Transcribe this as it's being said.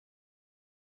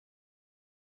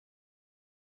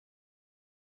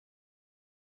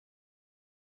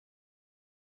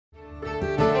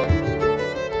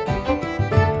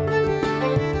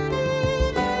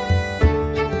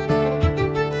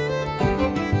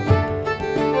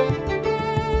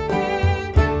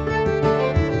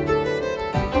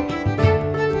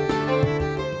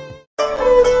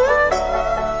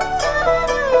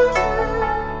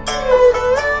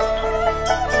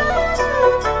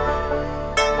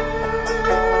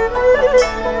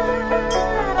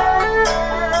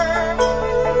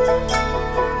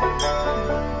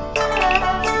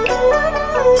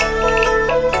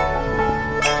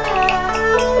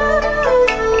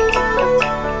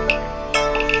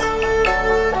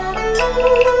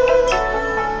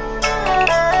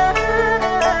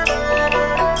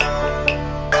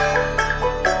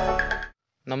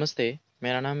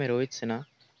मेरा नाम है रोहित सिन्हा।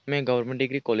 मैं गवर्नमेंट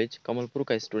डिग्री कॉलेज कमलपुर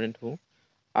का स्टूडेंट हूँ।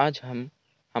 आज हम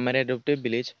हमारे एडोप्टिव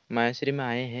विलेज मायाश्री में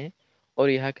आए हैं और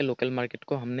यहाँ के लोकल मार्केट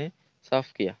को हमने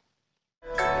साफ किया।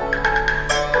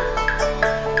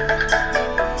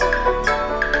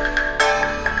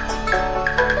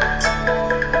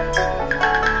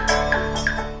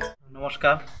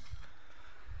 नमस्कार।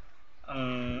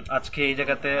 आज के এই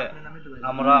জায়গাতে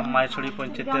আমরা মায়াছড়ি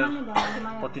পঞ্চায়েতের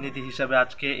প্রতিনিধি হিসাবে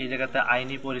আজকে এই জায়গাতে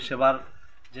আইনি পরিষেবার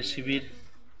যে শিবির,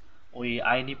 ওই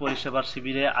আইনি পরিষেবার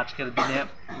শিবিরে আজকের দিনে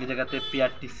এই জায়গাতে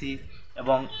পিআরটিসি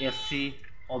এবং SC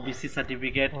OBC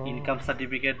certificate, income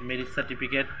certificate, merit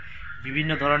certificate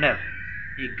বিভিন্ন ধরনের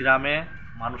এই গ্রামে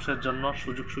মানুষের জন্য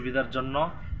সুযোগ সুবিধার জন্য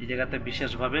এই জায়গাতে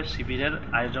বিশেষভাবে শিবিরের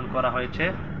আয়োজন করা হয়েছে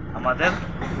আমাদের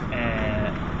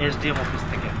এসডিএম অফিস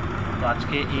থেকে। তো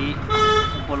আজকে এই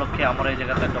উপলক্ষে আমরা এই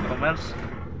জায়গাতে ডকুমেন্টস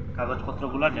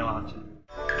কাগজপত্রগুলো নেওয়া হচ্ছে।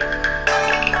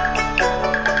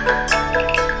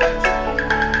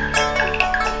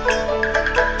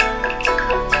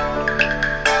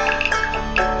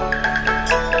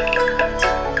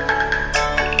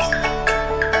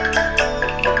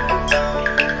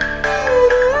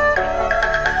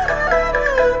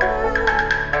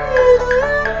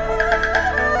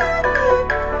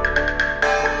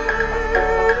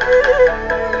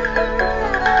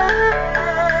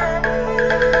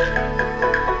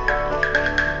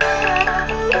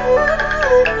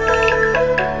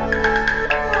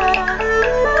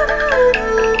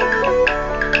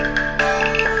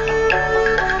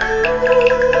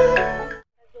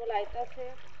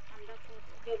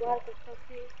 ব্যবহার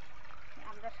করতেছি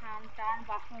আমরা সান টান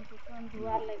বাসন কুসন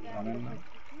ধোয়ার লাগে।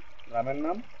 গ্রামের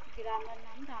নাম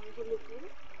রামজুলুপুর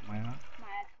মায়া।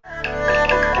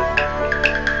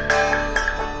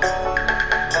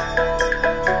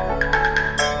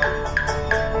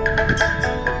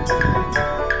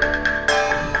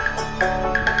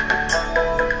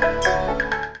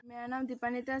 मेरा नाम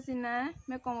दीपानिता सिन्हा है।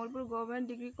 मैं कमलपुर गवर्नमेंट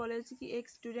डिग्री कॉलेज की एक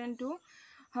स्टूडेंट हूँ।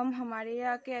 हम हमारे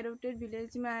यहाँ के एडोप्टेड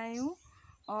विलेज में आए हूँ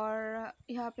और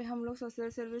यहाँ पे हम लोग सोशल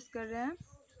सर्विस कर रहे हैं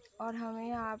और हमें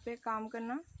यहाँ पे काम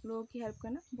करना, लोगों की हेल्प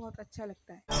करना बहुत अच्छा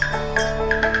लगता है।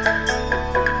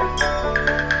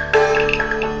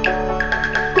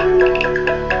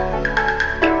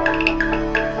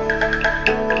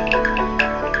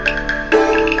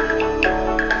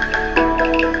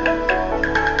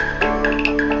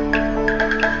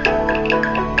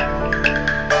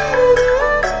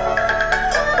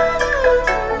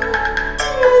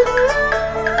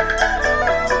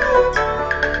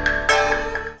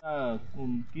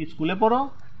 কি স্কুলে পড়ো?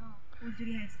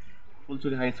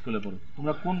 ফুলচুরি হাই স্কুলে পড়ো।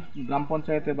 তোমরা কোন গ্রাম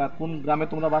পঞ্চায়েতে বা কোন গ্রামে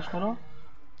তোমরা বাস করো?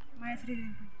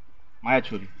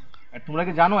 মায়াছড়ি। তোমরা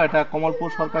কি জানো এটা কমলপুর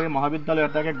সরকারি মহাবিদ্যালয়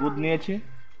এটাকে গোদ নিয়েছে?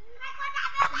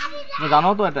 তুমি জানো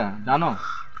তো? এটা জানো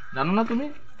না তুমি?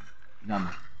 জানো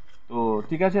তো,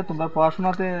 ঠিক আছে। তোমরা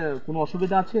পড়াশোনাতে কোনো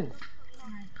অসুবিধা আছে?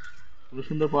 তুমি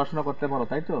সুন্দর পড়াশোনা করতে পারো,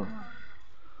 তাই তো?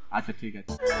 আচ্ছা, ঠিক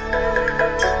আছে।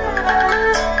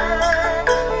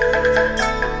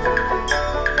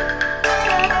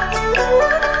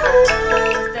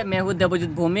 मैं हूँ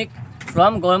Devjit Bhowmik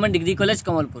from government degree college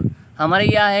Kamalpur. हमारे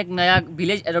यहाँ एक नया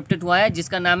विलेज एडॉप्टेड हुआ है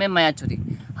जिसका नाम है मायाचुरी।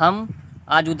 हम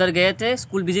आज उधर गए थे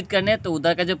स्कूल विजिट करने, तो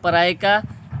उधर का जो पढ़ाई का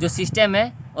जो सिस्टम है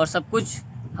और सब कुछ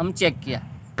हम चेक किया।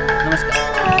 नमस्कार।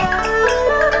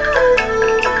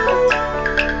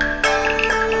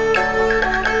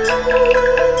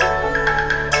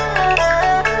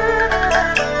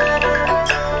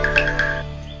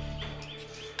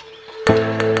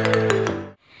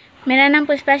 मेरा नाम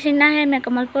पुष्पा सिन्हा है। मैं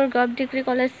कमलपुर गवर्नमेंट डिग्री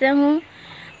कॉलेज से हूँ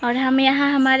और हम यहाँ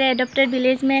हमारे एडॉप्टेड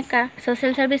विलेज में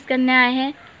सोशल सर्विस करने आए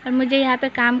हैं और मुझे यहाँ पे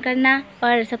काम करना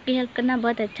और सबकी हेल्प करना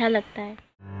बहुत अच्छा लगता है।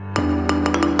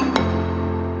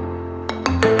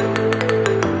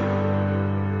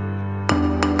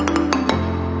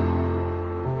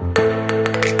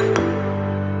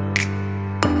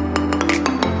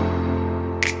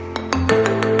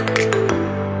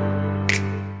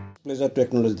 Pleasure to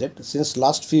acknowledge that since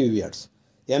last few years,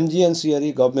 MGNCRE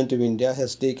Government of India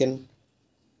has taken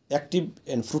active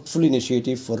and fruitful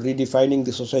initiative for redefining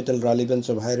the societal relevance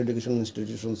of higher education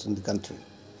institutions in the country.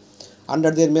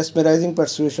 Under their mesmerizing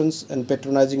persuasions and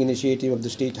patronizing initiative of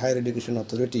the State Higher Education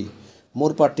Authority,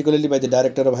 more particularly by the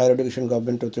Director of Higher Education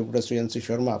Government of Tripura, Sri N.C.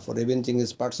 Sharma, for avenging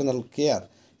his personal care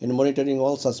in monitoring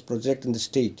all such projects in the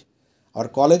state, our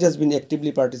college has been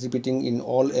actively participating in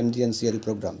all MGNCRE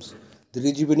programs. The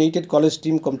rejuvenated college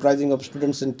team comprising of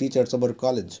students and teachers of our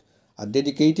college are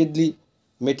dedicatedly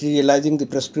materializing the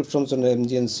prescriptions on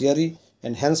MGNCRE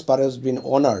and hence perhaps been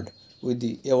honored with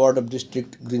the award of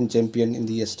District Green Champion in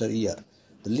the yesteryear.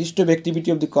 The list of activity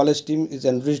of the college team is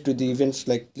enriched with the events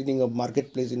like cleaning of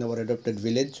marketplace in our adopted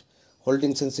village,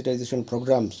 holding sensitization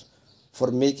programs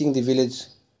for making the village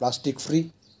plastic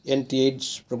free,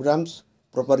 anti-AIDS programs,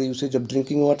 proper usage of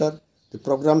drinking water, the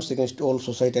programs against all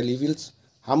societal evils.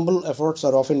 Humble efforts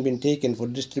are often been taken for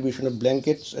distribution of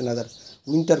blankets and other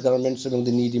winter garments among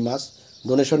the needy mass,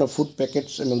 donation of food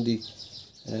packets among the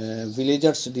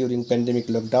villagers during pandemic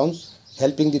lockdowns,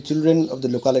 helping the children of the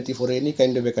locality for any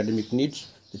kind of academic needs.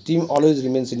 The team always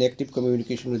remains in active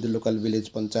communication with the local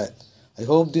village panchayat. I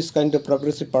hope this kind of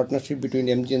progressive partnership between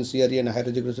MGNCRE and higher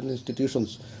education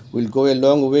institutions will go a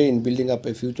long way in building up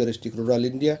a futuristic rural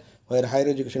India where higher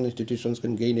education institutions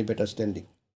can gain a better standing.